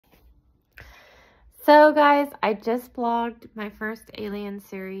So guys, I just vlogged my first Alien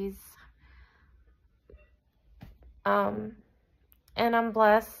series. And I'm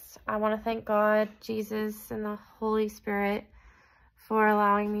blessed. I want to thank God, Jesus, and the Holy Spirit for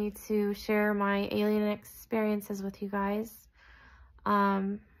allowing me to share my alien experiences with you guys.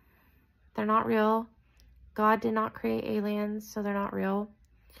 They're not real. God did not create aliens, so they're not real.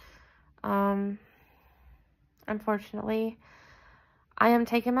 Unfortunately, I am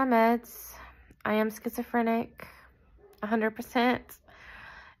taking my meds. I am schizophrenic, 100%.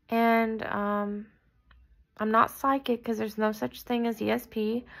 And, I'm not psychic because there's no such thing as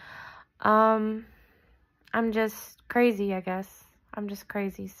ESP. I'm just crazy, I guess. I'm just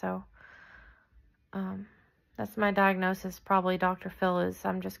crazy, so, that's my diagnosis. Probably Dr. Phil is,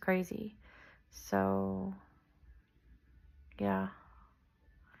 I'm just crazy. So, yeah.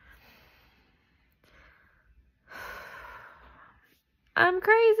 I'm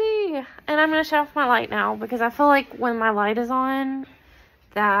crazy. And I'm going to shut off my light now because I feel like when my light is on,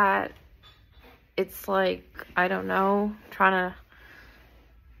 that it's like, I don't know, trying to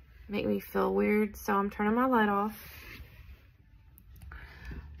make me feel weird. So I'm turning my light off.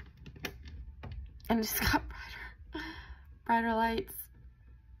 And just got brighter lights.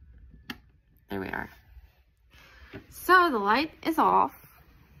 There we are. So the light is off.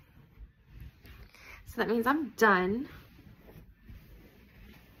 So that means I'm done.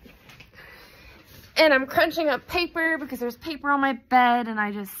 And I'm crunching up paper because there's paper on my bed and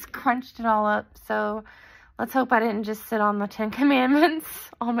I just crunched it all up. So let's hope I didn't just sit on the 10 Commandments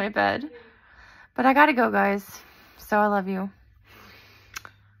on my bed. But I gotta go, guys. So I love you.